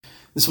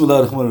Bismillah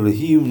ar-Rahman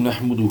ar-Rahim.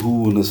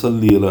 Nahmaduhu wa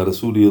nasalli ala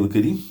Rasulih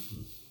al-Kareem.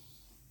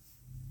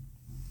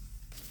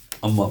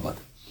 Amma ba'd.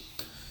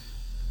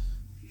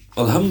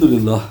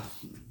 Alhamdulillah.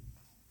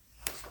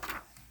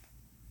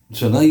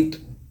 Tonight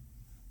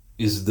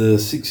is the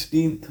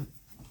 16th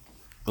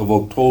of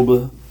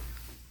October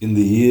in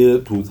the year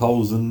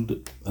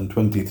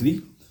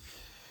 2023.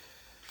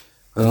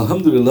 And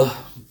Alhamdulillah,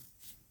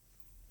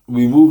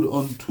 we moved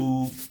on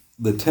to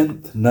the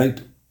 10th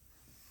night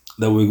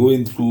that we're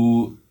going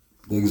through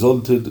the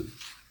exalted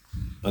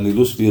and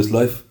illustrious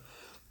life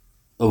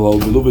of our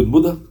beloved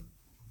mother,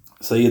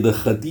 Sayyidah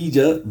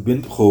Khadija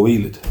bint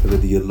Khuwaylid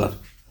radiyallahu.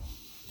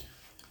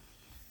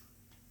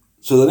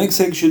 So the next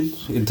section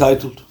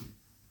entitled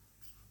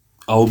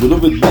Our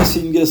Beloved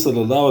Messenger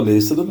sallallahu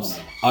alayhi wasallam's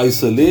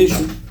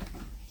isolation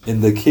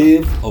in the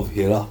cave of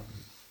Hira.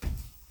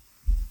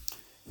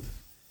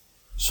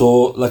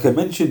 So, like I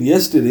mentioned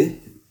yesterday,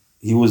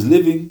 he was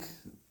living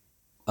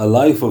a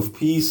life of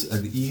peace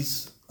and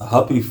ease, a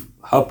happily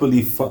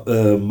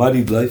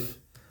married life,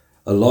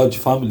 a large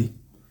family.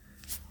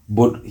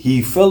 But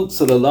he felt,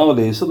 sallallahu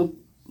alayhi wasallam,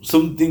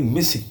 something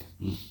missing.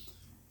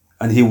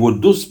 And he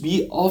would thus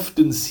be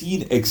often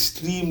seen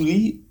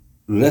extremely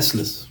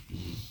restless.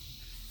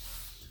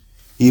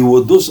 He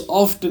would thus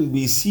often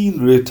be seen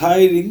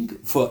retiring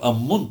for a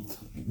month,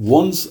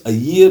 once a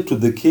year, to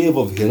the cave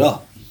of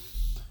Hira,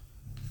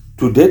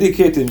 to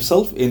dedicate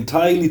himself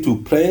entirely to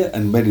prayer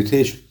and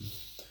meditation.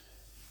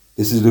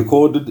 This is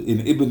recorded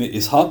in Ibn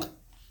Ishaq,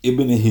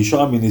 Ibn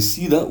Hisham in his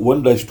Sira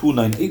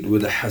 1-298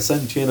 with a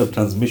Hasan chain of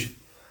transmission.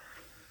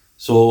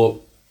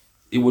 So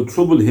it would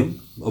trouble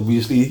him,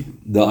 obviously,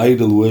 the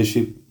idol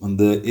worship and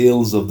the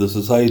ills of the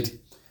society.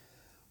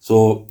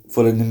 So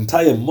for an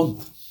entire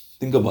month,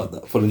 think about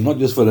that, not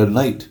just for a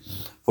night,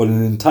 for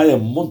an entire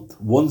month,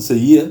 once a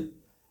year,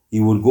 he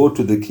would go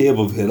to the cave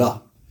of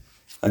Hira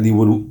and he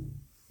would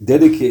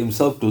dedicate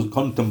himself to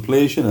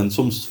contemplation and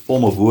some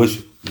form of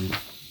worship.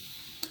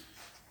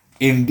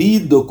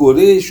 Indeed, the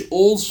Quraysh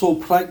also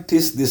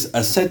practiced this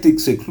ascetic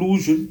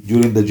seclusion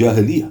during the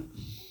Jahiliyyah.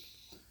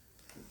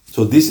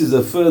 So this is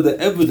a further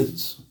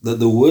evidence that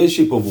the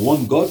worship of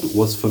one God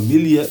was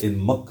familiar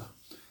in Makkah.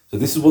 So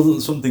this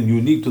wasn't something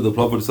unique to the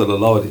Prophet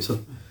sallallahu alaihi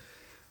wasallam.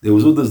 There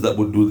was others that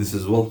would do this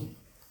as well.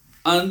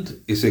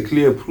 And it's a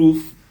clear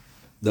proof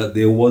that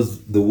there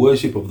was the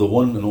worship of the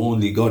one and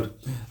only God,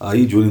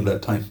 i.e. during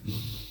that time.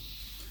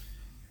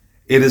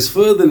 It is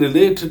further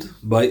related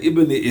by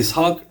Ibn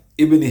Ishaq,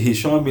 Ibn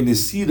Hisham in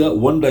his Sira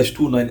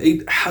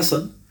 1-298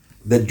 Hasan,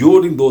 that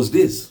during those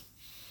days,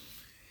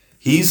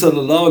 he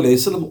sallallahu alayhi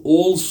wasallam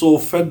also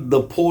fed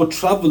the poor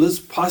travelers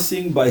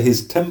passing by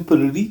his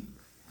temporary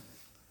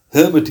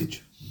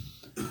hermitage.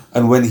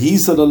 And when he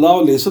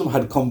sallallahu alayhi wasallam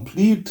had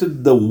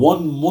completed the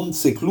 1 month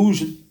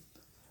seclusion,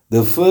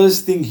 the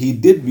first thing he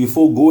did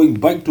before going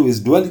back to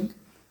his dwelling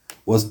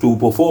was to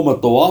perform a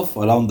tawaf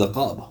around the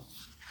Kaaba.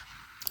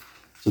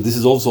 So this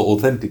is also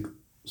authentic.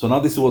 So now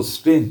this was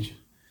strange.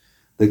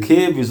 The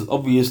cave is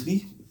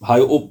obviously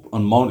high up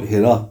on Mount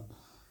Hira.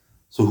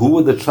 So who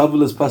were the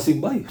travelers passing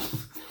by?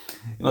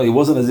 It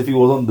wasn't as if he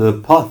was on the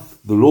path,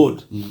 the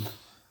road.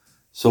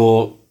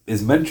 So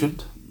it's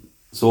mentioned.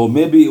 So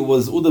maybe it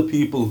was other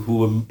people who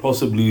were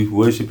possibly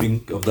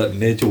worshipping of that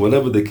nature,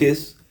 whatever the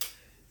case,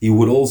 he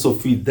would also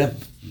feed them.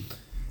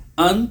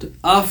 And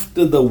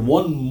after the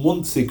 1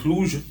 month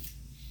seclusion,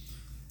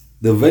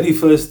 the very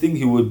first thing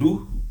he would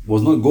do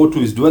was not go to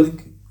his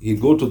dwelling, he'd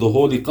go to the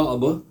holy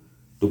Kaaba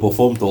to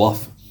perform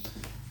tawaf.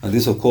 And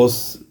this, of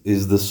course,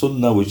 is the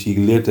sunnah which he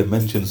later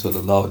mentioned,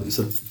 sallallahu alaihi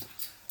wasallam.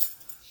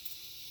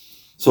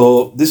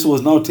 So this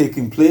was now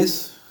taking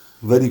place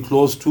very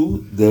close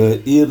to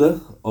the era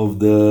of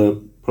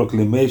the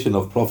proclamation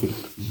of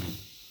prophethood.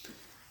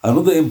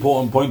 Another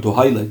important point to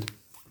highlight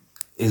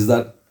is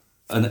that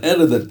an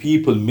error that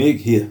people make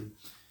here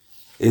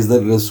is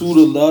that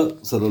Rasulullah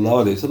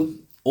sallallahu alaihi wasallam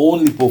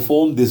only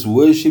performed this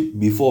worship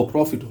before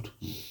prophethood.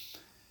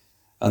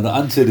 And the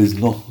answer is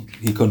no.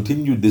 He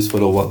continued this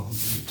for a while.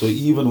 So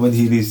even when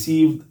he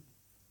received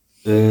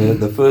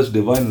the first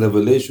divine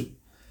revelation,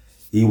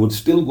 he would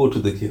still go to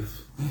the cave.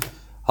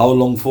 How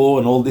long for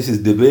and all this is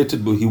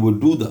debated, but he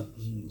would do that.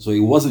 So it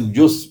wasn't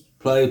just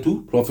prior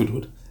to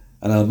prophethood.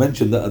 And I'll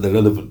mention that at the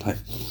relevant time.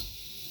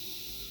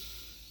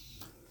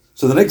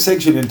 So the next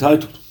section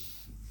entitled,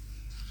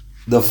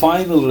 The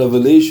Final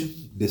Revelation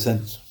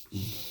Descends.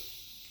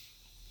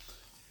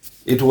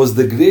 It was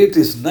the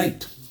greatest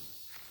night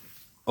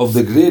of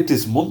the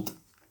greatest month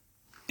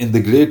in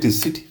the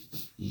greatest city.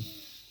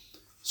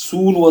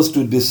 Soon was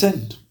to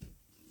descend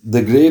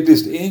the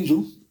greatest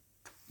angel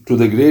to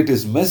the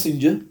greatest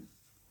messenger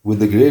with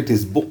the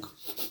greatest book,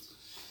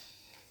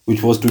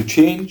 which was to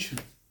change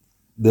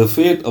the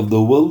fate of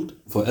the world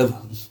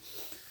forever.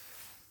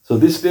 So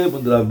this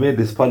statement that I've made,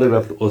 this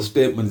paragraph or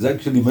statement, is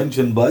actually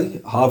mentioned by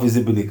Hafiz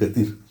ibn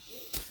Kathir.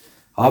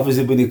 Hafiz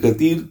ibn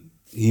Kathir,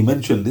 he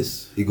mentioned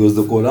this. He goes,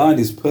 the Quran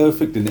is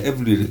perfect in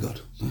every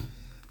regard.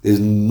 There's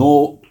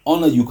no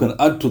honor you can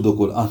add to the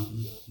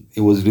Quran.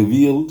 It was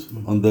revealed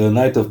on the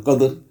night of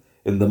Qadr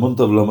in the month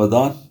of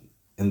Ramadan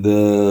in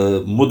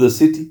the mother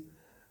city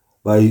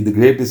by the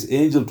greatest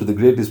angel to the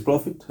greatest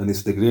prophet, and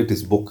it's the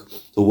greatest book.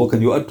 So what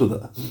can you add to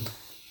that?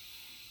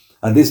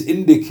 And this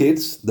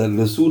indicates that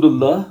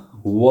Rasulullah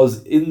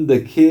was in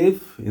the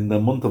cave in the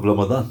month of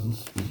Ramadan,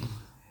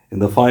 in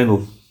the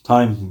final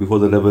time before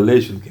the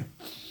revelation came.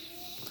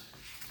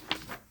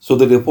 So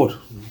the report.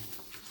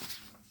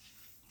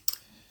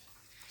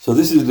 So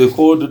this is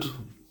recorded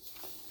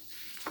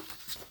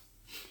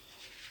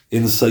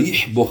in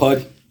Sahih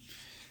Bukhari,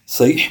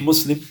 Sahih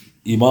Muslim,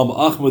 Imam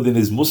Ahmad in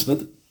his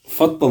Musnad,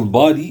 Fath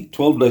al-Bari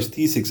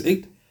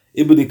 12-368,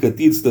 Ibn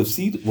Kathir's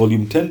Tafsir,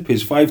 volume 10,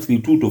 page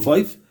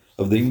 532-5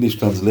 of the English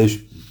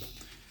translation.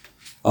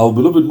 Our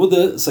beloved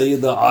mother,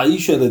 Sayyida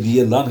Aisha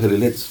radiyallahu anha,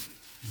 relates.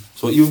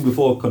 So even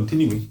before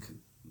continuing,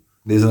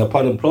 there's an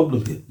apparent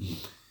problem here.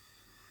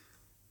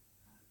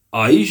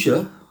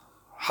 Aisha,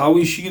 how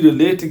is she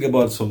relating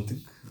about something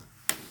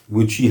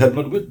which she had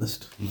not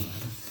witnessed?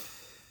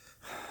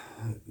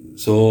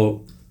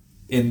 So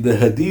in the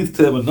hadith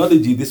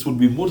terminology, this would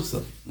be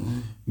mursal,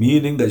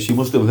 meaning that she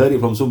must have heard it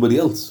from somebody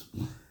else.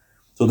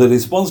 So the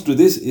response to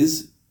this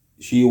is,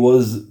 she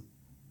was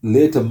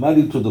later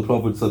married to the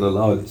Prophet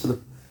ﷺ.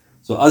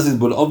 So as is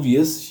but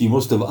obvious, she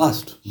must have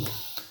asked.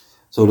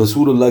 So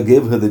Rasulullah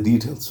gave her the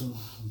details.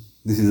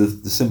 This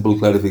is the simple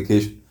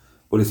clarification.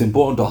 But it's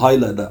important to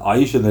highlight that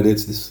Aisha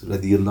narrates this,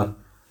 radiyallahu anha.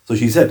 So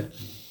she said,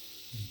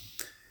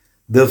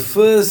 the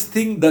first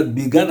thing that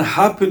began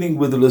happening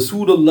with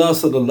Rasulullah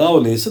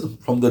sallallahu alayhi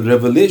wasallam from the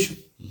revelation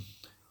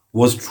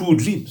was true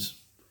dreams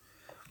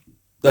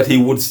that he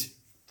would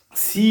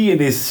see in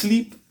his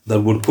sleep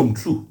that would come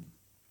true.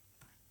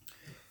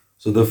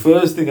 So the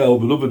first thing our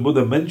beloved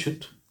mother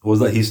mentioned was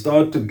that he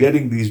started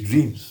getting these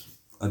dreams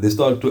and they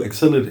started to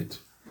accelerate.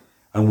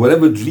 And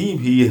whatever dream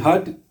he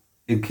had,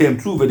 it came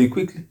true very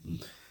quickly.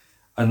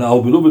 And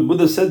our beloved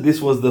mother said this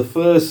was the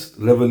first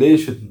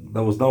revelation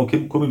that was now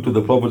coming to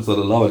the Prophet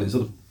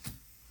ﷺ.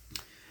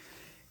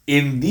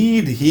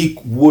 Indeed, he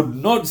would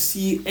not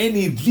see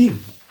any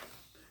dream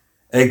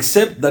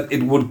except that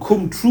it would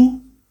come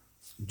true,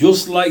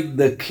 just like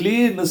the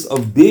clearness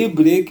of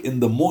daybreak in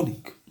the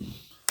morning.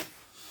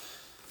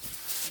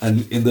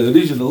 And in the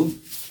original,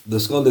 the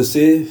scholars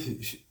say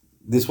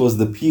this was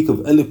the peak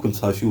of eloquence,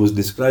 how she was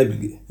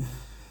describing it.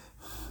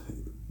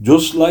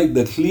 Just like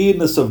the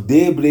clearness of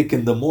daybreak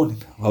in the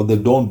morning, how the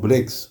dawn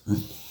breaks.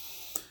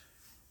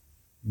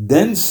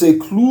 Then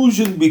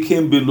seclusion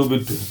became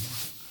beloved to him.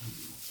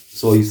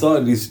 So he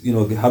started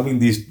having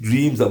these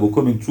dreams that were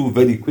coming true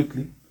very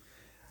quickly.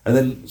 And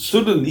then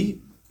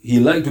suddenly, he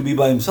liked to be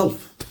by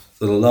himself.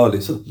 Sallallahu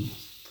Alaihi Wasallam.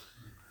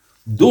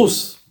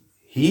 Thus,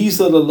 he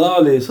Sallallahu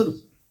Alaihi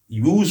Wasallam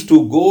used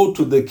to go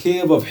to the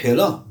cave of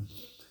Hira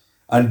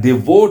and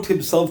devote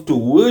himself to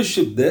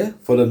worship there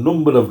for a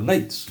number of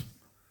nights.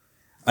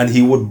 And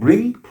he would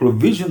bring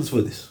provisions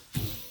for this.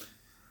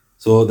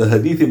 So the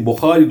hadith in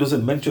Bukhari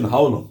doesn't mention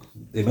how long.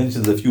 It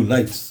mentions a few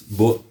nights.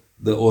 But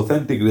the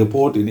authentic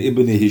report in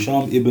Ibn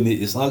Hisham, Ibn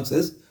Ishaq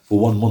says for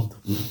 1 month.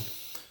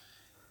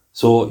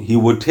 So he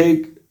would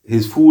take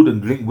his food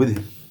and drink with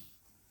him.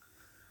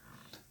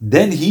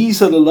 Then he,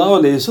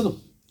 sallallahu alayhi wasallam,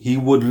 he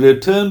would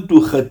return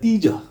to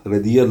Khadija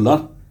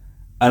radiyallahu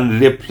and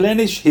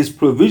replenish his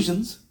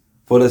provisions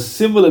for a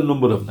similar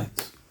number of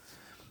nights.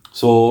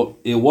 So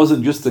it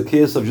wasn't just a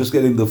case of just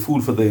getting the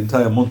food for the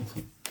entire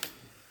month.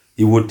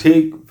 He would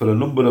take for a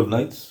number of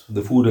nights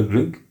the food and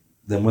drink.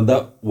 Then when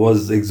that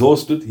was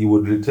exhausted, he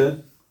would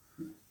return,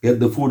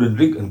 get the food and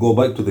drink and go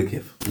back to the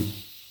cave.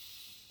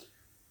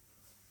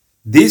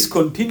 This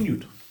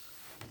continued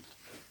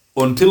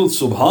until,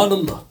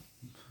 subhanallah,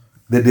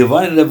 the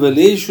divine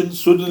revelation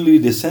suddenly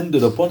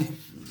descended upon him,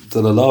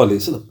 sallallahu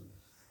alayhi wasallam,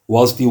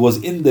 whilst he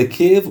was in the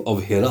cave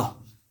of Hira.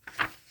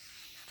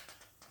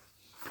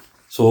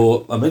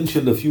 So I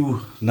mentioned a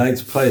few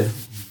nights prior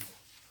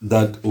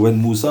that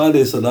when Musa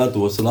alayhi salatu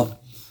wasalam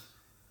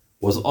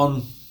was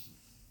on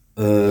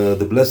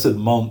the blessed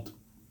Mount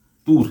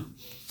Tur,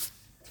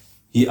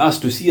 he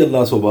asked to see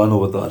Allah subhanahu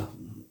wa ta'ala.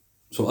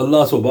 So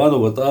Allah subhanahu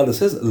wa ta'ala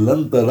says,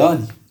 Lan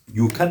tarani,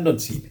 you cannot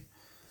see me.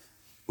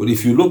 But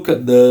if you look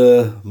at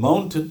the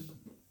mountain,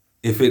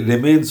 if it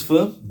remains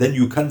firm, then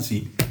you can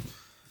see me.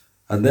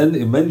 And then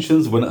it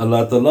mentions when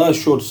Allah ta'ala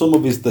showed some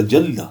of his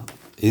tajalla,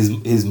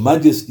 his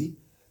majesty,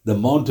 the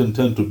mountain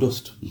turned to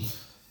dust.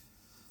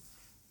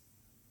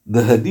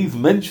 The hadith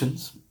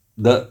mentions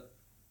that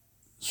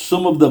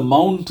some of the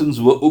mountains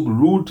were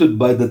uprooted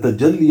by the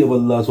tajalli of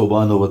Allah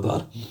subhanahu wa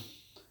ta'ala.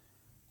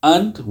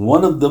 And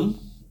one of them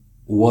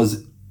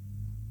was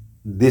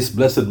this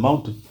blessed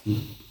mountain,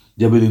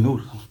 Jabal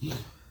Nur.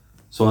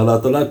 So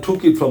Allah ta'ala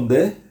took it from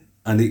there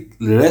and it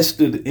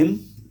rested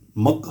in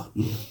Makkah.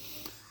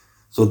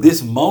 So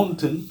this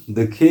mountain,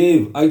 the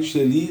cave,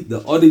 actually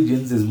the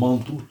origins is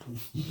Mount Tur.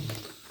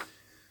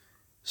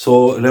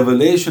 So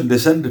revelation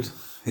descended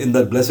in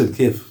that blessed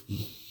cave.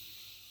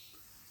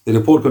 The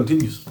report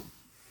continues.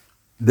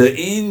 The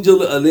angel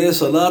alayhi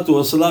salatu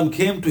wasalam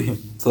came to him,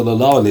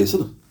 sallallahu alayhi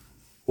wasallam,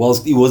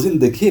 whilst he was in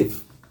the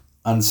cave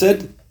and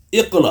said,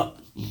 Iqra,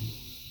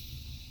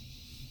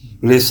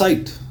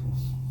 recite,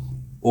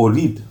 or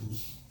read.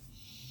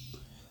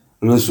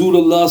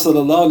 Rasulullah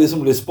sallallahu alaihi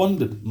wasallam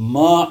responded,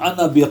 Ma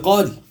ana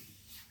biqari.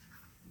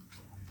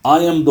 I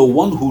am the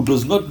one who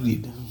does not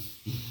read.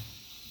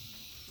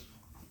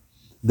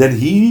 Then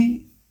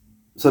he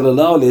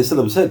sallallahu alaihi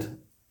wasallam said,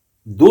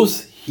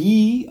 thus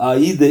he,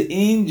 i.e. the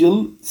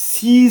angel,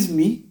 seized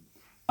me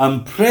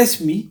and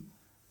pressed me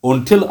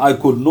until I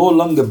could no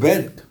longer bear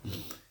it.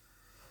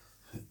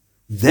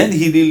 Then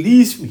he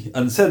released me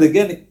and said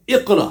again,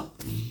 Iqra,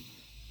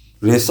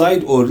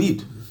 recite or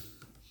read.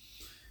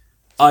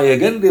 I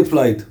again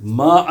replied,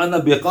 Ma ana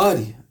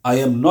biqari, I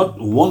am not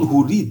one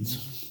who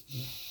reads.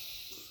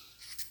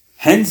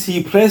 Hence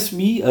he pressed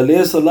me,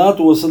 alayhi salatu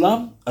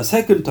wasalam, a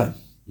second time,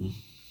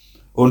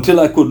 until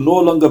I could no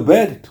longer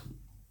bear it.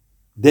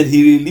 Then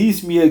he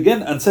released me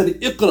again and said,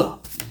 Iqra,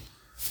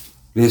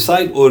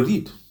 recite or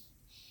read.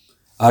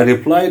 I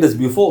replied as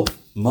before,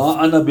 Ma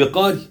ana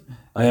biqari,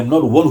 I am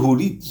not one who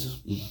reads.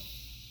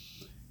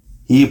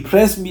 He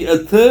pressed me a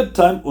third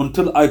time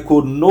until I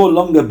could no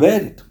longer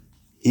bear it.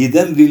 He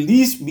then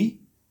released me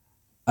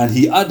and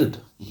he added,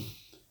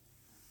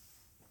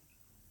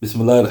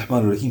 Bismillah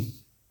ar-Rahman ar-Rahim,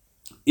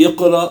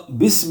 Iqra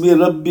bismi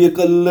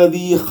rabbika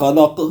alladhi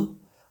khalaq,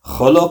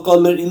 khalaqa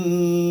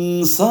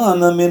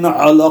al-insana min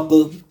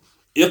alaq,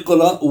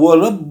 Iqra wa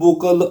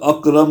rabbuka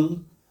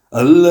al-akram,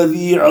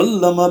 alladhi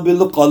allama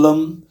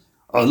bil-qalam,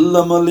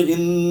 allama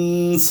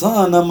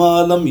al-insana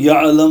ma lam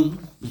ya'lam.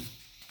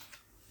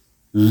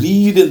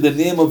 Read in the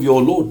name of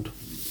your Lord,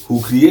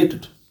 who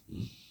created.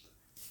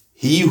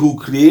 He who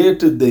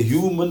created the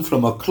human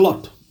from a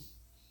clot.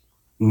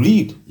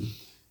 Read,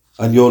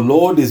 and your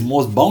Lord is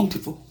most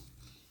bountiful,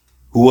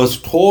 who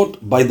was taught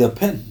by the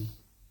pen.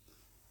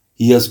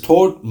 He has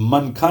taught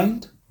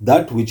mankind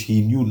that which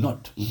he knew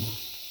not.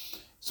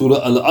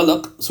 Surah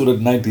Alaq, Surah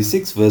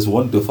 96, verse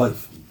 1 to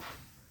 5.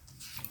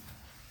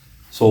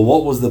 So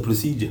what was the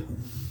procedure?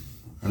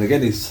 And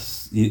again,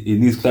 it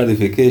needs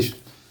clarification.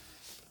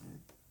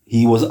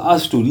 He was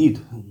asked to read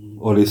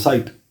or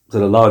recite,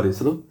 sallallahu alaihi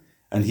wasallam,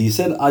 and he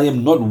said, I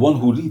am not one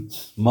who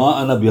reads.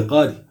 Ma ana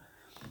biqari.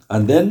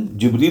 And then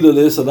Jibreel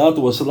alayhi salatu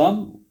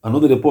wasalam,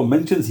 another report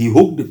mentions, he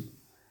hooked him.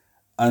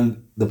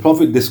 And the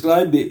Prophet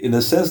described it in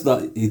a sense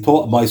that he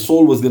thought my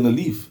soul was going to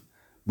leave.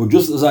 But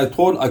just as I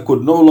thought I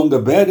could no longer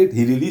bear it,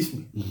 he released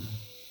me.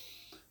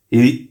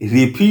 He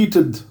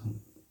repeated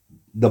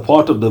the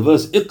part of the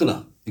verse,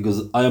 Iqra,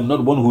 because I am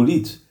not one who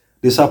reads.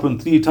 This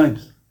happened 3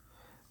 times.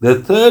 The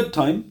third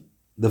time,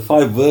 the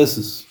 5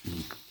 verses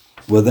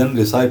were then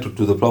recited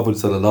to the Prophet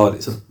sallallahu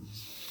alaihi wasallam.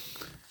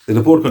 The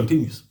report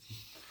continues.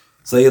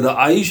 Sayyidah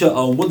Aisha,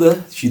 our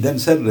mother, she then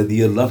said,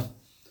 radiyallahu,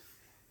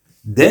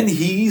 then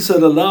he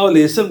sallallahu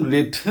alaihi wasallam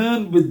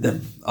returned with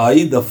them,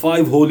 i.e. the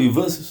 5 holy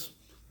verses,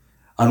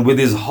 and with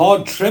his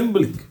heart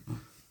trembling,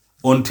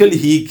 until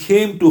he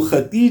came to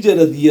Khadija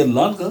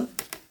radiyallahu anha,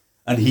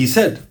 and he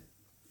said,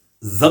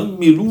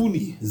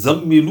 Zammiluni,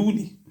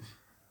 Zammiluni,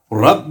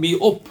 wrap me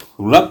up,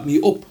 wrap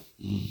me up.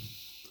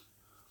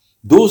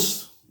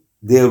 Thus,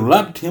 they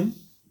wrapped him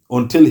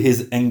until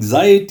his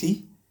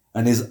anxiety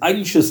and his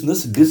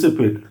anxiousness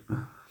dissipated.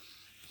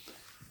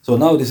 So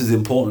now this is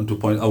important to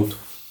point out.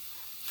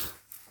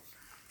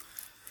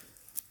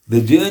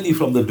 The journey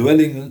from the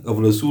dwelling of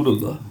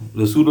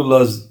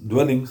Rasulullah's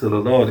dwelling,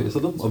 sallallahu alaihi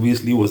wasallam,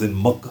 obviously was in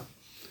Makkah.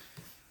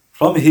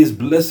 From his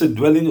blessed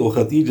dwelling, or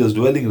Khadija's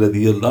dwelling,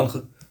 radiyallahu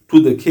anha, to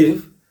the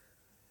cave,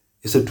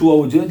 it's a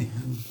 2-hour journey.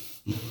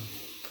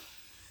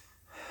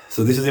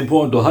 So this is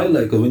important to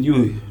highlight, because when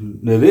you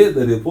narrate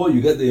the report,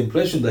 you get the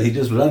impression that he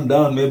just ran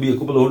down maybe a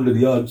couple of 100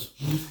 yards.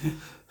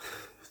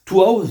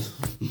 2 hours.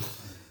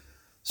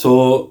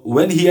 So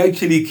when he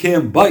actually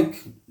came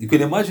back, you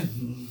can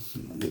imagine,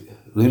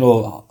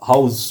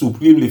 how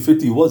supremely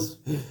fit he was.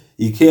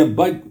 He came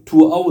back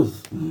 2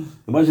 hours.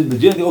 Imagine the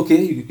journey.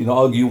 Okay, you can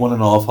argue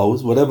 1.5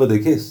 hours, whatever the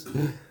case.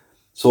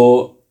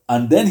 So,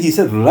 and then he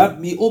said, wrap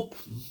me up.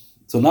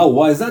 So now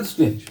why is that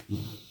strange?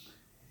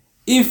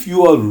 If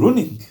you are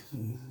running,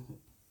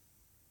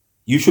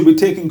 you should be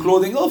taking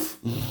clothing off.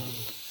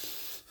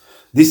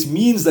 This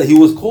means that he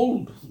was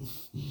cold.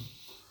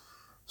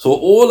 So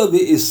all of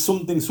it is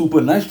something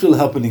supernatural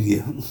happening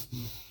here.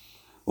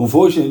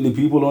 Unfortunately,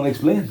 people don't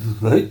explain,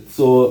 right?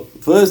 So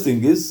first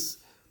thing is,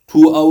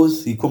 2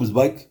 hours, he comes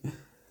back.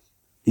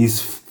 He's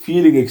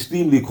feeling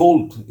extremely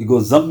cold. He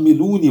goes,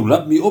 Zammiluni,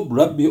 wrap me up,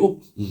 wrap me up.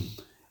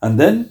 And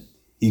then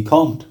he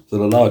calmed,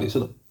 sallallahu alaihi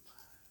wasallam.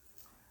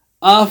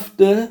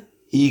 After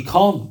he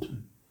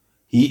calmed,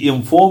 he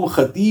informed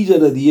Khadija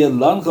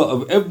radiyallahu anha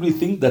of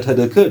everything that had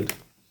occurred.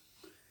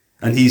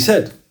 And he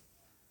said,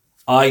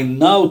 I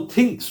now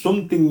think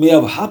something may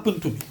have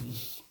happened to me.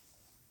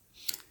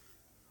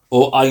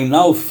 Or I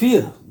now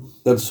fear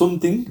that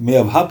something may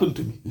have happened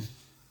to me.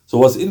 So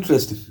what's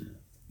interesting,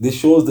 this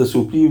shows the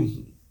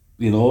supreme,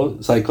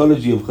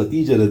 psychology of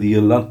Khadija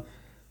radiyallahu anha.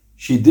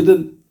 She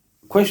didn't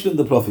question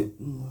the Prophet.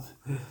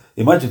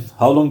 Imagine,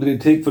 how long did it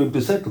take for him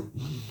to settle?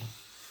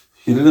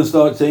 She didn't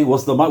start saying,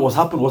 what's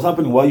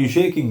happening? Why are you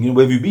shaking?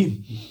 Where have you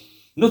been?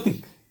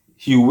 Nothing.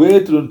 She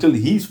waited until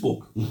he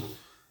spoke.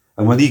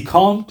 And when he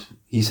calmed,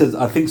 he says,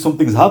 I think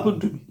something's happened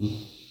to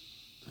me.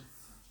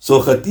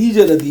 So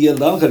Khadija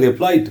radiallahu anha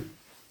replied,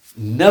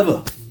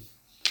 never.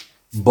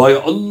 By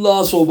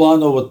Allah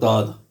subhanahu wa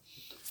ta'ala.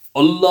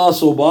 Allah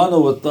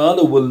subhanahu wa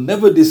ta'ala will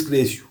never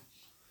disgrace you.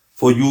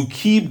 For you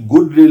keep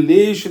good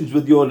relations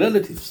with your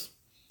relatives.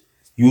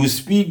 You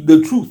speak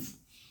the truth.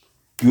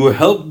 You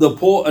help the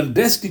poor and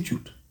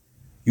destitute.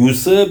 You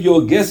serve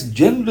your guests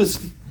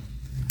generously.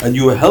 And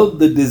you help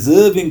the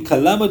deserving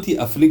calamity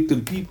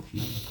afflicted people.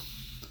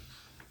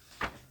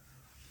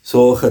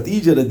 So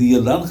Khadija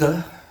radiallahu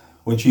anha,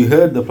 when she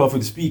heard the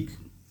Prophet speak,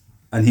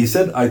 and he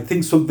said, I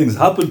think something's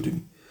happened to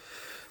me,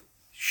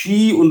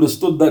 she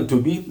understood that to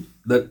mean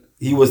that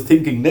he was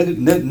thinking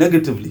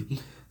negatively.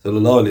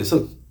 Sallallahu Alaihi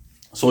Wasallam.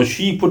 So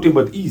she put him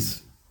at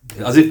ease,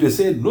 as if to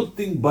say,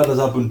 nothing bad has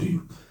happened to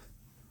you.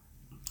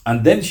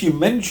 And then she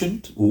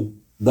mentioned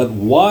that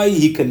why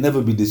he can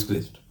never be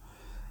disgraced.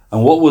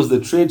 And what was the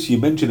trait she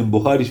mentioned in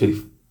Bukhari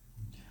Sharif?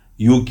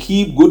 You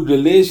keep good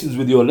relations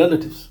with your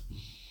relatives.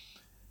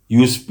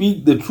 You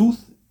speak the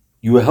truth.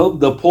 You help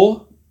the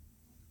poor.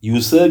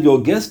 You serve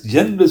your guests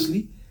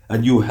generously.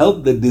 And you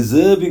help the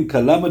deserving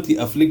calamity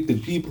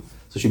afflicted people.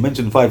 So she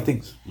mentioned 5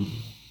 things.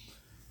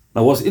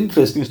 Now what's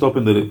interesting, stop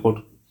in the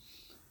report.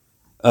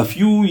 A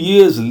few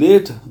years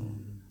later,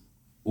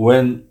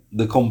 when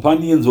the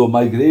companions were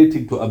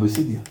migrating to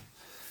Abyssinia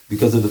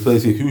because of the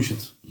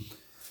persecutions,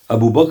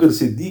 Abu Bakr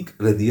Siddiq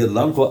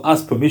radiallahu anhu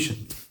asked permission,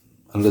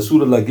 and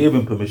Rasulullah gave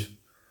him permission.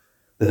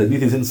 The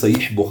hadith is in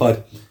Sahih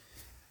Bukhari.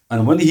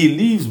 And when he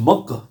leaves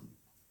Makkah,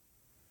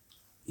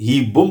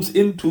 he bumps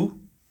into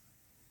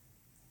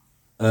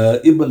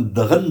Ibn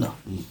Daghanna.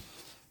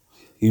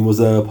 He was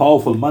a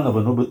powerful man of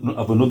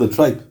another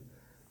tribe.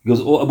 He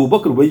goes, oh Abu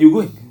Bakr, where are you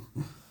going?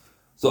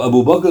 So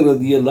Abu Bakr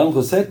radiallahu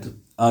anhu said,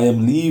 I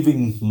am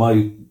leaving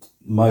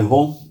my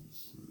home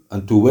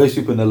and to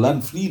worship in a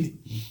land freely.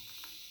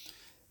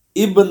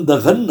 Ibn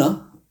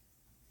Daghanna,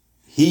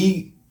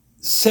 he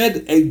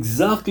said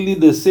exactly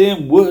the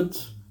same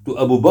words to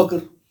Abu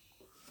Bakr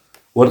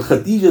what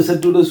Khadija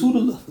said to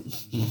Rasulullah.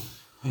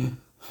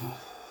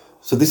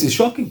 So this is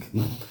shocking.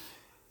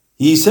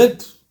 He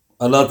said,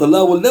 Allah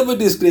Ta'ala will never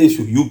disgrace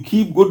you. You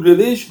keep good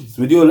relations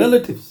with your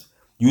relatives.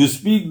 You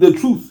speak the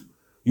truth.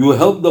 You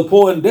help the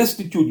poor and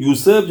destitute. You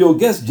serve your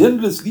guests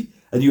generously.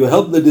 And you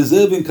help the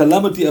deserving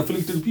calamity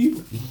afflicted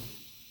people.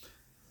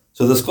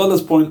 So the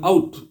scholars point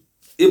out,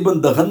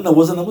 Ibn Daghanna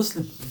wasn't a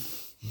Muslim.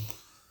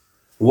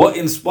 What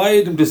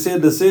inspired him to say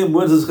the same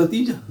words as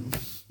Khadija?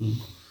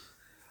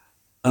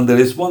 And the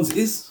response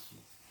is,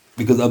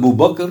 because Abu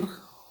Bakr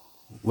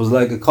was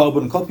like a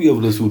carbon copy of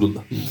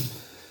Rasulullah.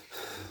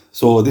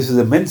 So this is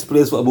immense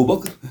praise for Abu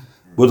Bakr.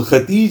 But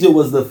Khadija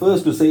was the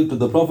first to say to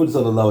the Prophet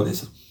sallallahu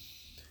alaihi wasallam,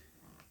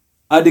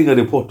 adding a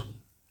report.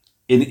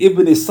 In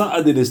Ibn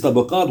Sa'ad in his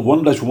Tabaqat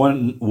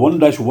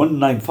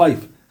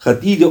 1-195,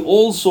 Khadija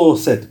also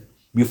said,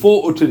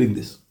 before uttering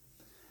this,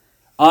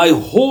 I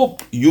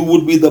hope you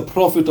would be the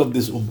Prophet of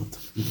this ummah.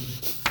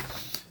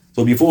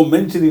 So before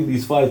mentioning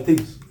these 5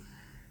 things,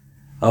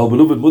 our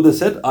beloved mother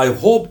said, I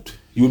hoped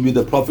you would be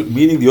the Prophet,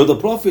 meaning the other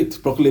Prophet.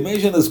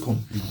 Proclamation has come.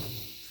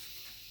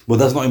 But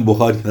that's not in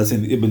Bukhari, that's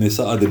in Ibn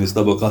Sa'ad in his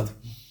Tabaqat.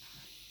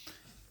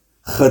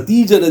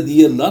 Khadija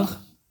radiallahu anha,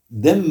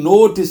 then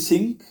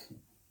noticing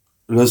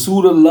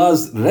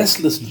Rasulullah's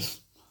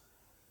restlessness,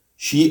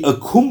 she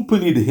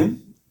accompanied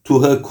him to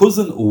her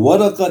cousin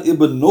Waraqa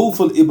ibn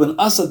Nawfal ibn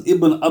Asad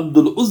ibn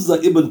Abdul Uzza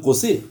ibn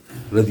Qusay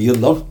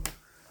radiallahu,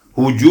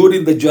 who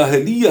during the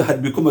Jahiliyyah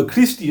had become a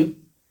Christian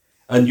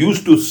and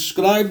used to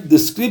scribe the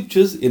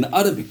scriptures in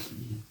Arabic.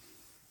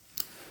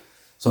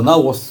 So now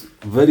what's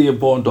very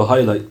important to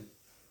highlight,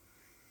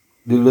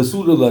 did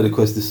Rasulullah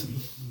request this?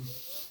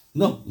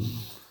 No.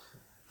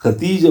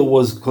 Khadija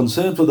was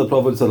concerned for the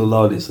Prophet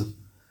sallallahu alaihi wasallam.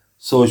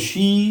 So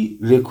she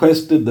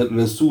requested that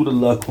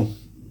Rasulullah come.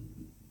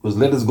 Because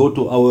let us go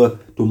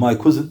to my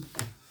cousin,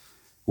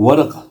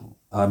 Waraqa.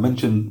 I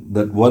mentioned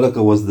that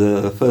Waraqa was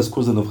the first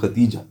cousin of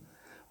Khadija.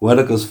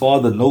 Waraqa's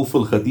father,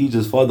 Nawfal,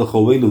 Khadija's father,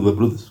 Khuwaylid were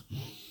brothers.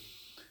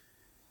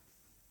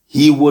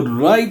 He would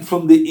write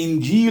from the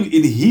Injil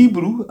in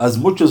Hebrew as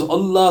much as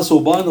Allah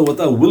subhanahu wa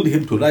ta'ala willed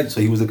him to write.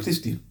 So he was a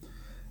Christian.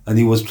 And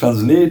he was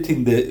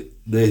translating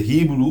the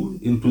Hebrew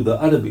into the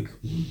Arabic.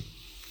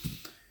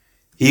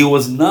 He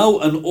was now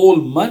an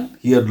old man.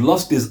 He had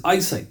lost his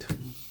eyesight.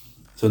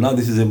 So now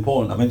this is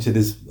important. I mentioned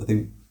this, I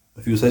think,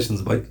 a few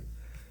sessions back.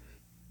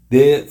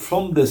 They're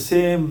from the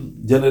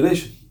same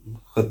generation,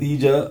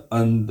 Khadija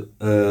and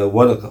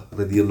Waraqa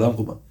radiallahu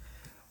anhu.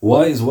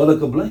 Why is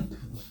Waraqa blind?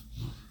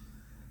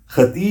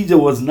 Khadija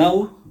was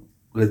now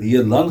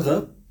radiallahu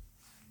anha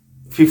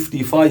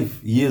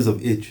 55 years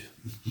of age.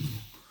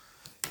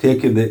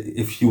 Taking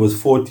if she was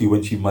 40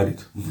 when she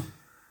married.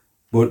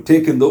 But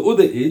taking the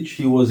other age,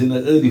 he was in the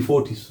early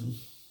 40s.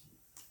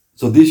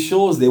 So this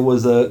shows there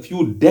was a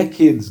few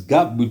decades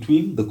gap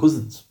between the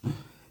cousins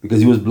because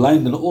he was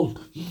blind and old.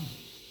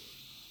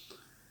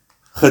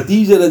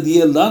 Khadija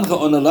radiallahu anha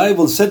on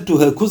arrival said to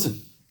her cousin,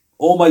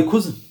 "Oh my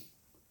cousin,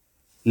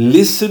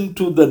 listen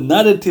to the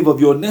narrative of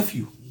your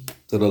nephew."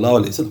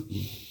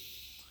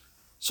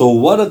 So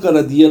Waraka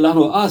radiallahu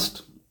anhu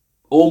asked,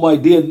 "Oh my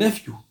dear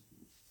nephew,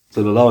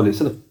 sallallahu alayhi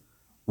wasallam,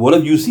 what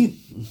have you seen?"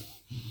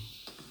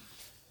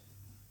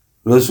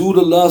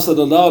 Rasulullah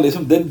sallallahu alayhi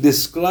wasallam then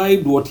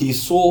described what he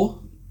saw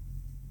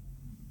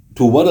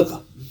to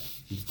Waraka.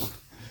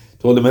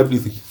 Told him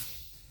everything.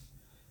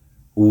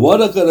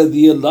 Waraka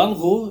radiallahu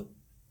anhu,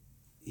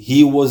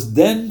 he was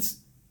then,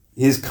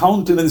 his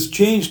countenance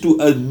changed to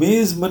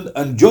amazement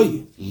and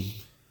joy.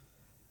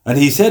 And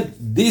he said,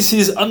 "This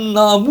is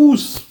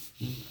An-Namus,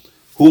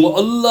 whom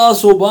Allah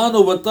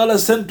subhanahu wa ta'ala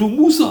sent to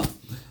Musa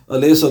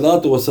alayhi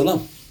salatu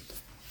wasalam.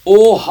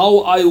 Oh, how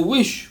I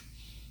wish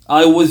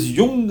I was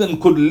young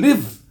and could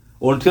live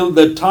until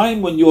the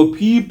time when your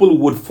people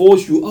would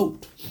force you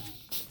out."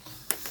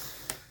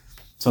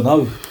 So now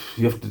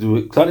you have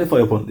to clarify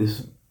upon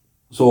this.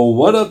 So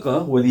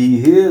Waraka, when he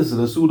hears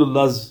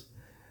Rasulullah's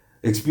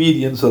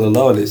experience,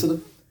 sallallahu alayhi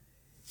wasallam,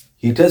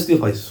 he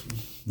testifies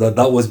that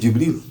that was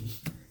Jibreel.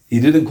 He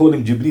didn't call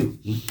him Jibreel,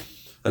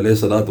 alayhi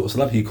salatu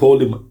wasalam. He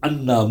called him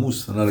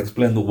An-Namus, and I'll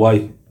explain the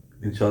why,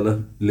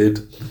 inshallah,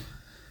 later.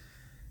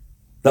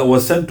 That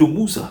was sent to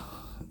Musa.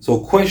 So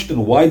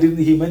question, why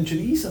didn't he mention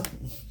Isa?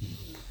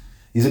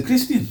 He's a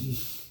Christian.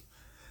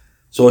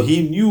 So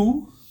he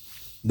knew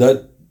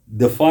that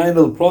the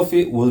final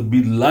prophet will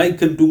be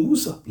likened to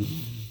Musa.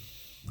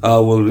 "I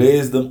will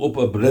raise them up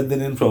a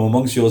brethren from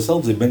amongst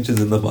yourselves." It mentions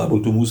in the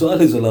Bible to Musa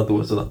alayhi salatu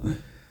wasalam.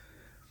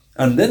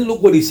 And then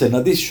look what he said.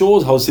 Now this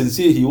shows how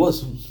sincere he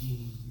was.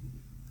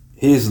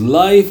 His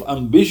life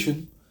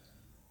ambition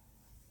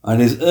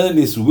and his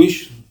earnest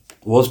wish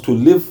was to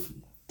live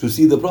to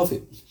see the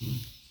Prophet.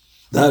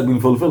 That had been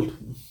fulfilled.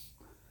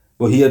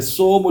 But he had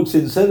so much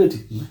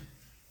sincerity.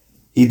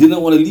 He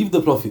didn't want to leave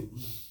the Prophet.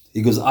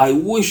 He goes, "I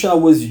wish I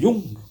was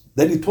young."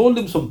 Then he told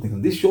him something.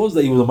 And this shows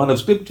that he was a man of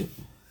scripture.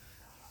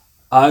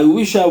 "I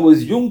wish I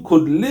was young,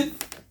 could live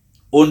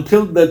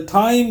until the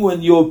time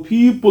when your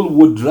people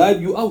would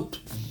drive you out."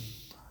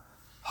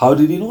 How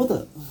did he know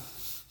that?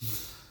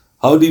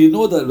 How did he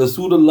know that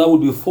Rasulullah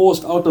would be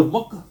forced out of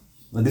Makkah?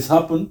 And this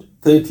happened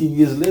 13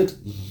 years later.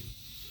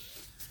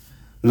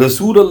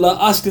 Rasulullah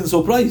asked in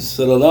surprise,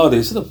 sallallahu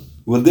alayhi wasallam,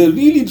 "Will they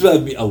really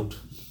drive me out?"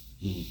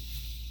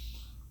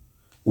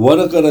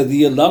 Waraka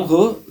radiallahu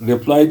anhu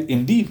replied,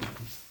 "Indeed,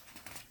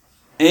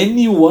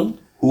 anyone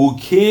who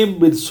came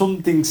with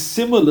something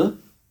similar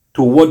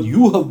to what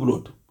you have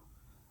brought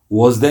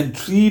was then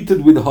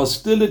treated with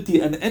hostility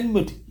and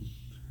enmity.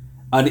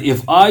 And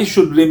if I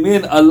should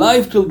remain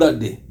alive till that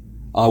day,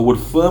 I would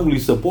firmly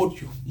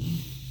support you."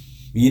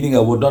 Meaning I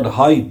would not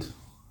hide.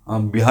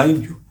 I'm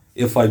behind you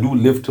if I do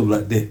live till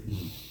that day.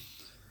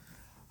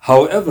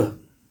 However,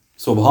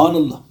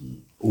 subhanallah,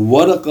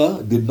 Waraka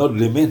did not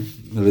remain,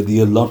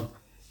 radiallahu anhu.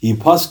 He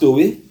passed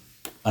away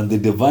and the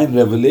divine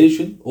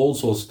revelation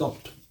also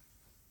stopped.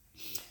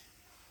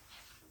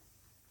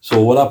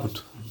 So what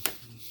happened?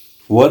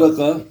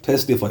 Waraka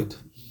testified,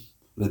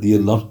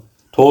 radiallahu anhu,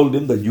 told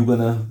him that you're going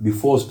to be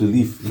forced to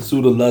leave.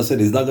 Rasulullah said,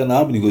 "Is that going to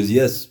happen?" He goes,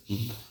 "Yes."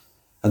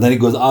 And then he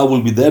goes, "I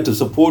will be there to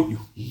support you."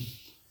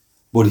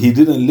 But he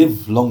didn't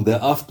live long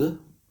thereafter.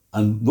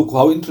 And look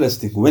how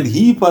interesting. When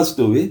he passed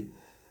away,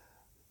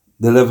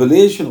 the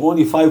revelation,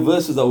 only 5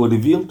 verses that were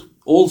revealed,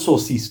 also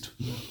ceased.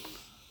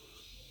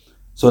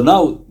 So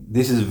now,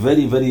 this is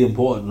very, very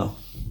important now.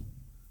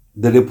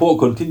 The report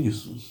continues.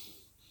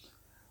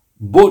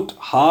 But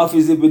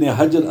Hafiz ibn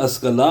Hajar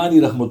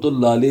Asqalani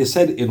rahmatullah alayhi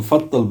said in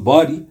Fath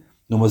al-Bari,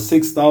 number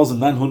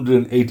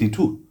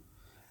 6982,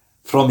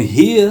 from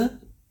here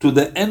to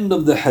the end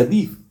of the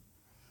hadith,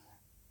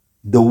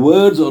 the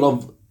words are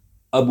of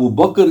Abu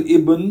Bakr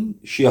ibn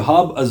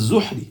Shihab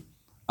az-Zuhri,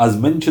 as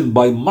mentioned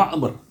by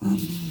Ma'mar.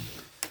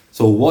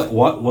 So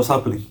what's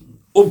happening?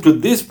 Up to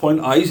this point,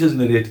 Aisha is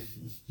narrating.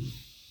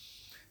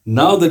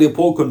 Now the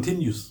report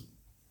continues,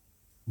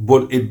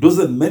 but it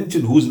doesn't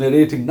mention who's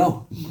narrating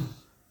now.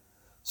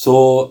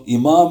 So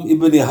Imam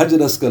Ibn Hajar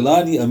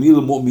Asqalani, Amir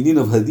al-Mu'mineen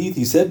of Hadith,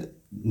 he said,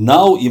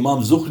 now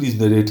Imam Zuhree is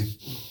narrating.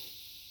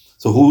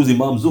 So who is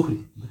Imam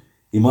Zuhree?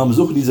 Imam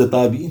Zuhree is a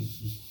tabi'in.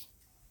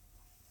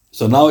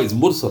 So now it's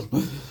mursal.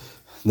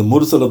 The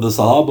mursal of the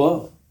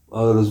Sahaba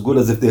are as good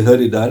as if they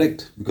heard it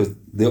direct, because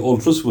they're all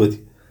trustworthy.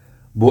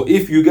 But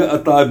if you get a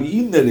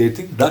tabi'in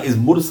narrating, that is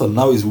mursal,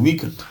 now is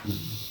weakened.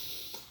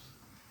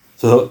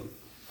 So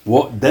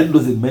what then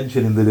does it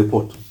mention in the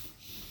report?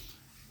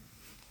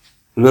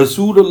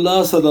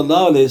 Rasulullah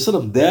sallallahu alayhi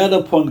wasallam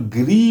thereupon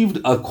grieved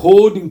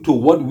according to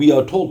what we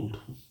are told.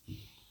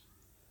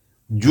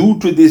 Due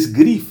to this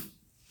grief,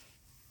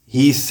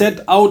 he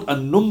set out a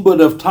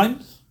number of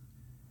times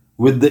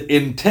with the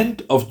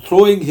intent of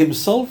throwing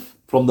himself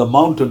from the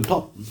mountain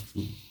top.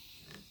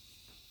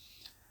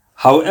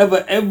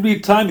 However, every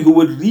time he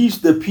would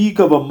reach the peak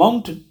of a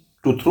mountain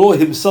to throw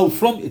himself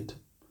from it,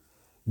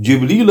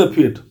 Jibreel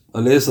appeared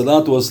alayhi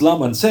salatu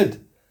wasalam and said,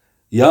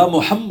 "Ya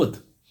Muhammad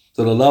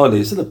sallallahu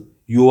alayhi wasallam,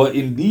 you are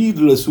indeed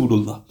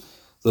Rasulullah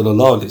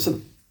sallallahu alayhi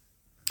wasallam."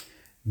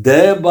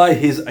 Thereby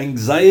his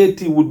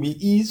anxiety would be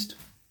eased,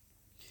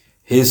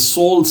 his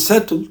soul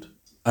settled,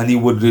 and he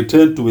would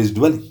return to his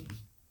dwelling.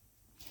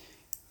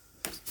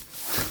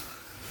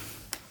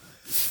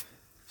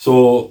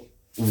 So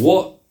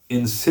what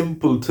in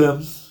simple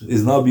terms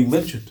is now being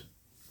mentioned?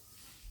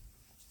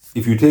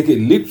 If you take it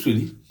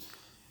literally,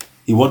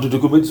 he wanted to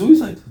commit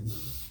suicide.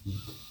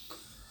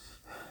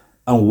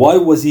 And why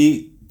was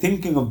he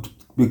thinking of?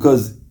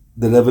 Because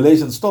the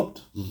revelation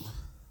stopped.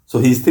 So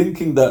he's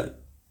thinking that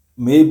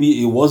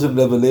maybe it wasn't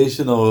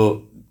revelation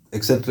or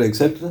etc.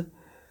 etc.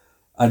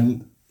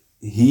 And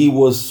he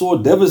was so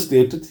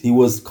devastated, he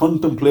was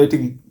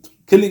contemplating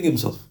killing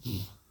himself.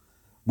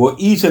 But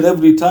each and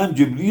every time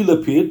Jibreel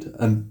appeared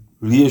and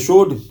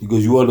reassured him, he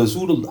goes, "You are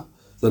Rasulullah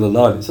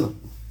sallallahu alaihi wasallam."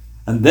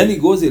 And then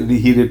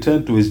he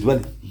returned to his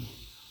dwelling.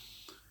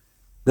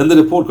 Then the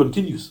report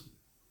continues.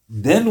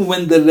 Then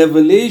when the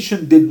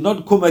revelation did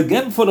not come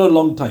again for a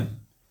long time,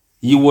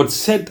 he would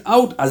set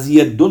out as he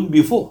had done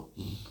before.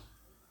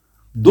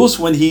 Thus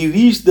when he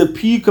reached the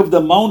peak of the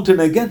mountain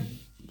again,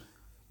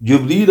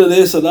 Jibreel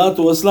alayhi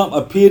salatu wasalam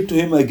appeared to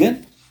him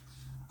again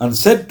and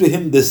said to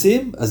him the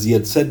same as he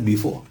had said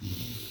before.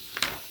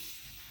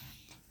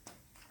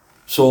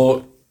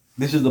 So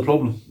this is the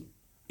problem.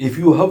 If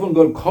you haven't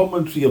got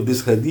commentary of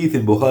this hadith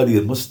in Bukhari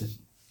and Muslim,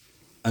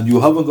 and you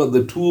haven't got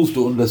the tools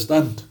to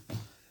understand,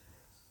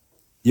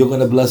 you're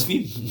going to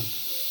blaspheme.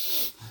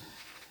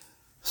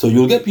 So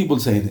you'll get people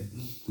saying it,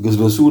 because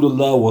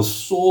Rasulullah was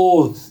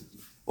so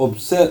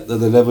upset that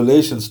the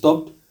revelation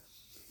stopped,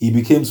 he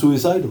became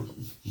suicidal.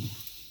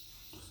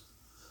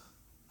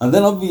 And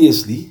then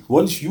obviously,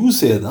 once you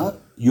say that,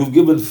 you've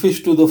given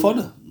fish to the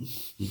fodder.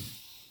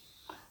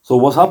 So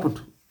what's happened?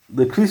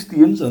 The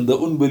Christians and the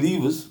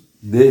unbelievers,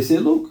 they say,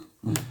 look,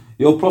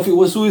 your prophet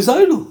was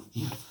suicidal.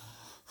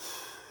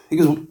 He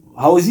goes,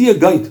 how is he a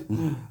guide?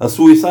 A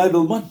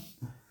suicidal man.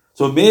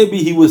 So maybe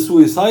he was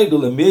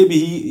suicidal and maybe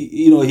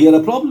he had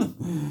a problem.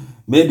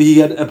 Maybe he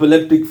had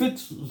epileptic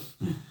fits.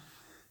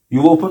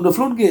 You opened the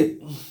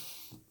floodgate.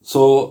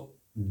 So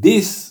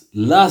this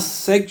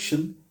last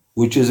section,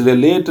 which is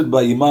related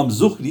by Imam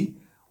Zuhree,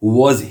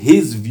 was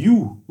his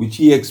view, which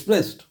he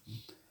expressed.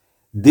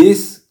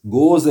 This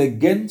goes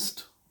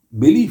against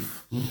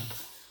belief.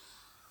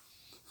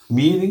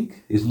 Meaning,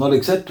 it's not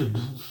accepted.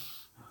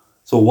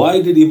 So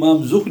why did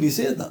Imam Zuhree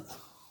say that?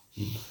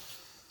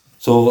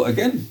 So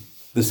again,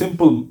 the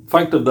simple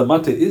fact of the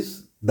matter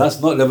is, that's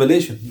not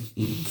revelation.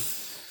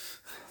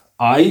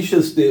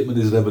 Aisha's statement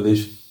is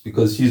revelation,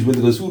 because she's with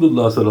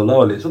Rasulullah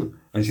sallallahu alaihi wasallam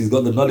and she's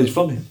got the knowledge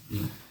from him.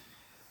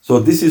 So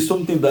this is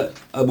something that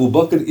Abu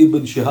Bakr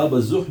ibn Shihab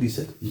al-Zuhri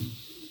said.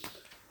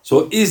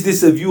 So is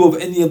this a view of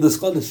any of the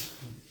scholars?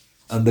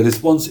 And the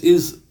response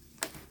is,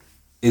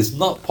 it's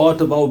not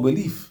part of our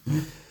belief.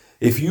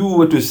 If you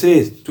were to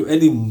say to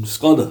any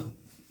scholar,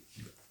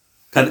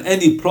 can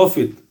any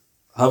prophet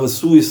have a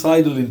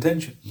suicidal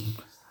intention?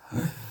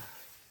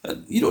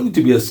 You don't need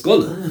to be a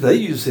scholar, right?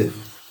 You say,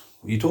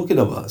 what are you talking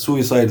about?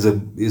 Suicide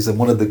is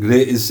one of the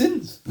greatest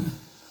sins.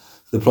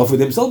 The Prophet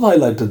himself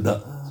highlighted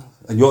that.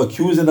 And you're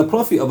accusing a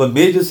prophet of a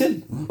major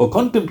sin or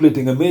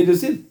contemplating a major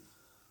sin.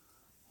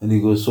 And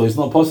he goes, so it's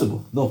not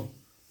possible. No.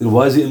 Then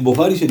why is it in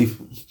Bukhari Sharif?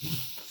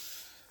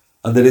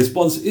 And the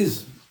response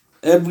is,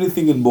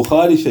 everything in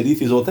Bukhari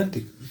Sharif is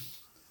authentic.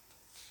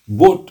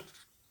 But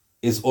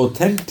it's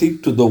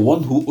authentic to the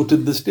one who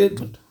uttered the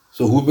statement.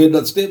 So who made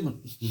that statement?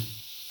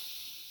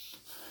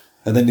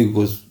 And then he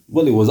goes,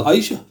 well, it was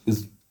Aisha.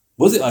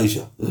 Was it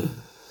Aisha?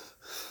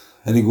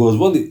 And he goes,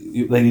 well,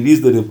 then he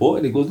reads the report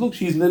and he goes, look,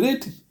 she's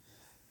narrating.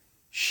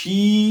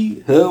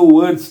 Her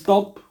words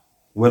stop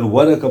when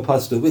Waraka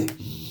passed away.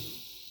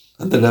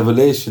 And the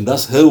revelation,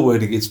 that's her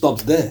wording, it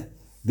stops there.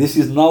 This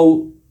is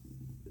now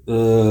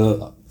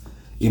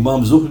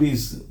Imam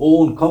Zuhri's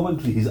own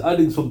commentary. He's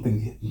adding something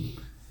here.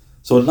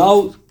 So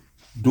now,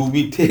 do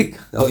we take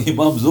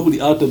Imam Zuhree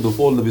out of the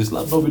fold of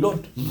Islam? No, we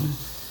don't.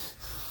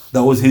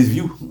 That was his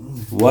view.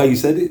 Why he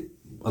said it,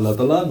 Allah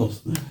Ta'ala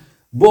knows.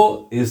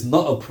 But it's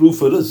not a proof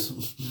for us.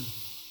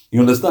 You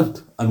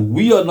understand? And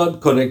we are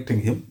not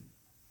correcting him.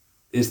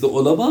 It's the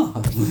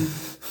ulama,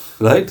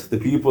 right? The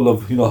people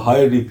of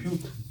high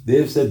repute.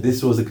 They've said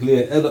this was a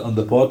clear error on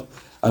the part,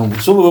 and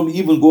some of them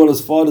even go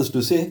as far as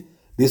to say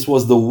this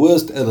was the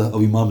worst error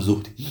of Imam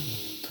Zuhree.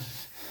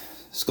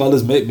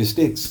 Scholars make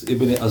mistakes.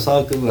 Ibn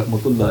Asakir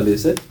rahmatullah alayhi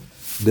said,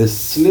 the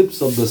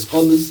slips of the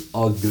scholars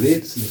are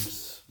great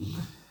slips.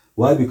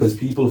 Why? Because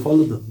people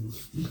follow them.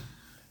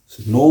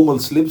 So normal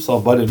slips are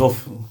bad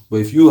enough, but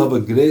if you have a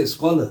great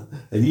scholar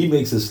and he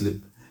makes a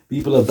slip,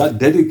 people are that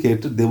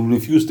dedicated, they will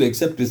refuse to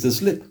accept it's a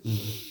slip.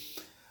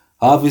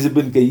 Hafiz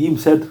ibn Qayyim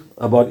said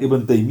about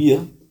Ibn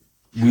Taymiyyah,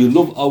 we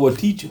love our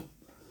teacher,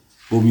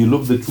 but we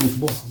love the truth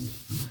more.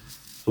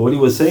 So what he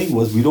was saying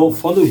was, we don't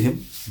follow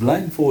him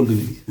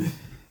blindfoldedly.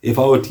 If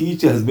our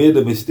teacher has made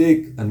a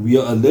mistake and we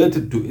are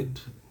alerted to it,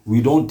 we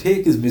don't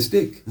take his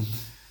mistake.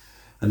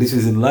 And this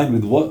is in line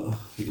with what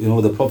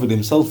the Prophet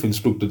himself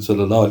instructed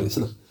sallallahu alaihi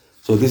wasallam.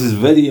 So this is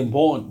very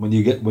important when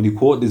you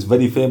quote this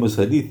very famous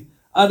hadith.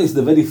 And it's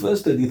the very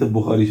first hadith of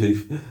Bukhari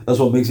Sharif. That's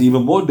what makes it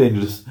even more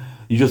dangerous.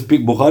 You just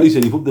pick Bukhari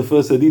Sharif up, the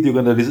first hadith, you're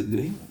going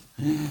to...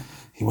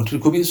 He wanted to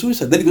commit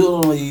suicide. Then he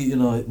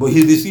goes, but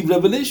he received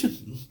revelation.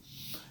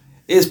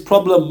 it's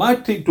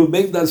problematic to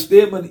make that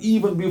statement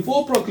even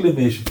before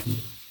proclamation.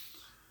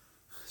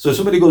 So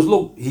somebody goes,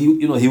 look,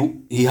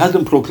 he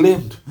hasn't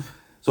proclaimed.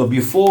 So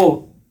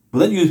before, but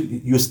then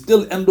you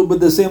still end up with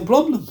the same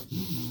problem.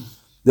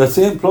 The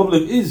same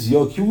problem is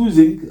you're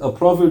accusing a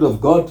prophet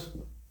of God,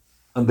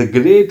 and the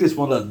greatest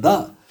one at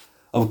that,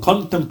 of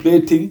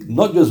contemplating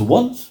not just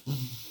once,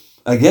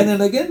 again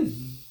and again,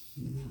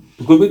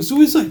 to commit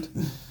suicide.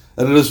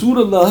 And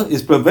Rasulullah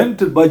is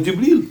prevented by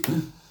Jibreel.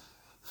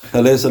 So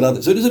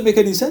it doesn't make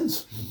any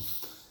sense.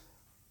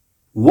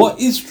 What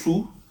is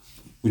true,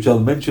 which I'll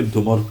mention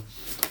tomorrow,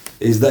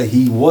 is that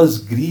he was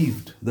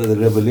grieved that the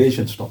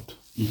revelation stopped.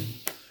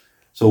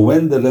 So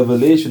when the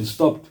revelation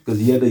stopped, because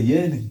he had a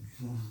yearning,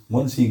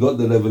 once he got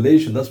the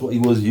revelation, that's what he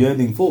was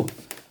yearning for.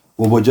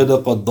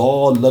 وَوَجَدَكَ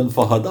ضَالًّا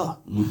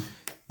فَهَدَى.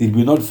 Did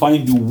we not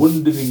find you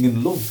wandering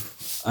in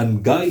love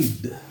and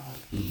guide?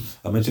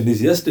 I mentioned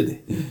this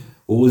yesterday.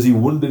 What was he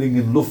wandering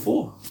in love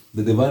for?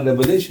 The divine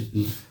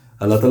revelation.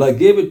 Allah Ta'ala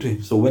gave it to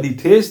him. So when he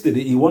tasted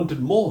it, he wanted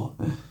more.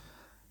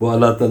 But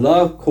Allah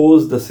Ta'ala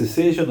caused the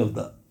cessation of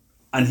that.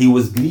 And he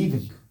was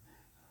grieving.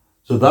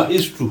 So that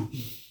is true.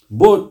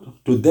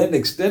 But to then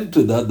extend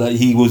to that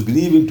he was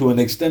grieving to an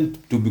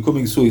extent to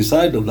becoming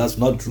suicidal, that's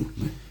not true.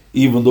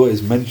 Even though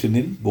it's mentioned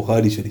in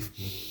Bukhari Sharif.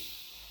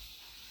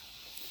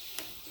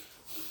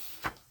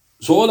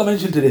 So all I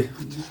mentioned today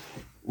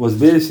was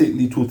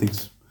basically two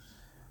things.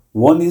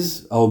 One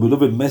is our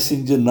beloved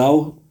messenger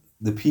now,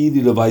 the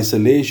period of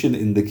isolation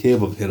in the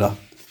cave of Hira.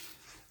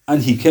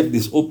 And he kept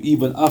this up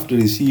even after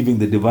receiving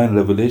the divine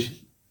revelation.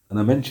 And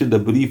I mentioned a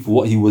brief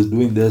what he was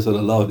doing there,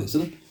 sallallahu alaihi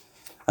wasallam.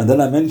 And then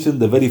I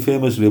mentioned the very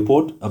famous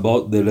report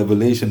about the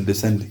revelation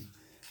descending.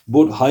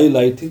 Both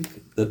highlighting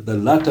that the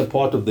latter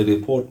part of the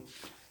report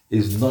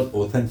is not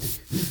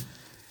authentic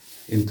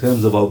in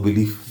terms of our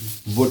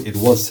belief. But it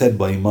was said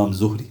by Imam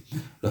Zuhree,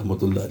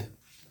 rahmatullah.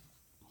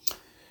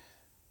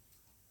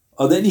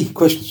 Are there any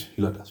questions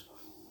you'd like to ask?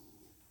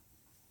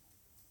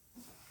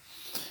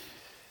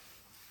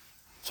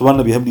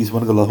 سبحان بحمده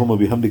سبحانك اللهم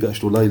بحمدك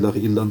أشهد أن لا إله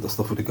إلا أنت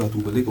أستغفرك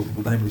وأتوب إليك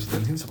وبالله من الشيطان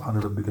الرجيم سبحان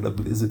ربك رب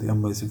العزة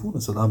عما يصفون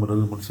سلام على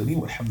المرسلين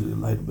والحمد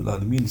لله رب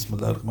العالمين بسم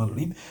الله الرحمن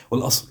الرحيم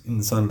والعصر إن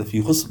الإنسان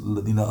لفي خسر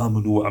الذين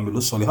آمنوا وعملوا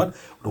الصالحات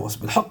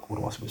وتواصوا بالحق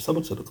وتواصوا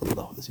بالصبر صدق الله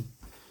العظيم.